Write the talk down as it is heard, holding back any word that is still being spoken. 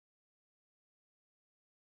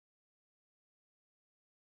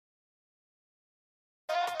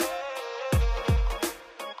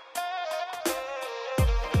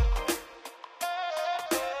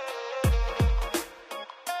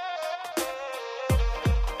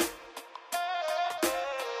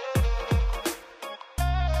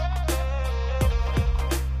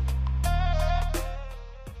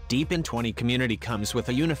Deepin 20 community comes with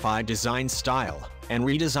a unified design style and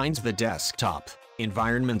redesigns the desktop,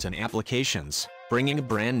 environment and applications, bringing a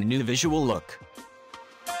brand new visual look.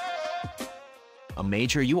 A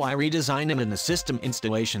major UI redesign and the system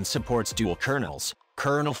installation supports dual kernels,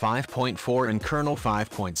 Kernel 5.4 and Kernel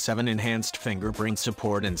 5.7 enhanced fingerprint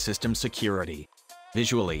support and system security.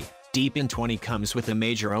 Visually, Deepin 20 comes with a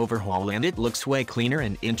major overhaul and it looks way cleaner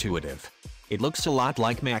and intuitive. It looks a lot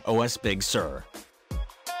like Mac OS Big Sur.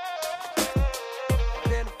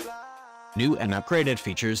 New and upgraded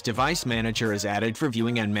features. Device Manager is added for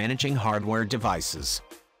viewing and managing hardware devices.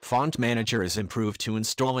 Font Manager is improved to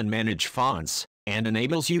install and manage fonts, and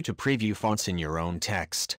enables you to preview fonts in your own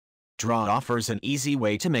text. Draw offers an easy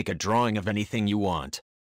way to make a drawing of anything you want.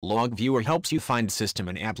 Log Viewer helps you find system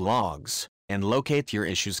and app logs, and locate your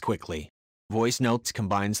issues quickly. Voice Notes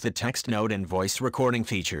combines the text note and voice recording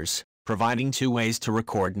features, providing two ways to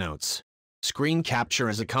record notes. Screen Capture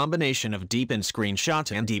is a combination of Deepin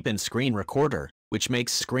Screenshot and Deepin Screen Recorder, which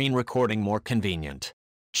makes screen recording more convenient.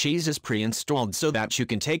 Cheese is pre-installed so that you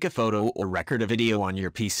can take a photo or record a video on your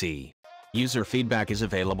PC. User feedback is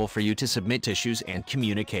available for you to submit issues and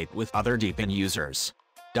communicate with other Deepin users.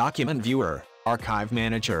 Document Viewer, Archive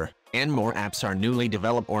Manager, and more apps are newly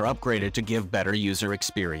developed or upgraded to give better user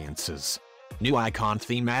experiences. New icon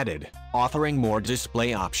theme added, offering more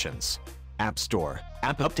display options. App Store,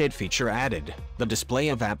 App Update feature added, the display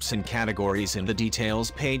of apps and categories in the details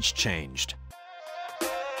page changed.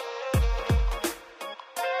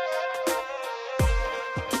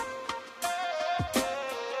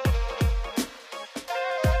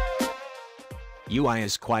 UI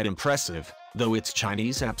is quite impressive, though its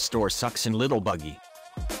Chinese App Store sucks and little buggy.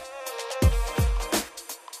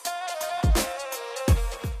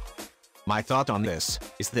 My thought on this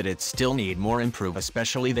is that it still need more improve,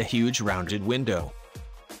 especially the huge rounded window.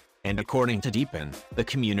 And according to Deepin, the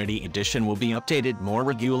community edition will be updated more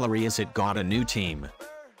regularly as it got a new team.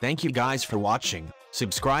 Thank you guys for watching,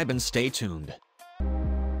 subscribe and stay tuned.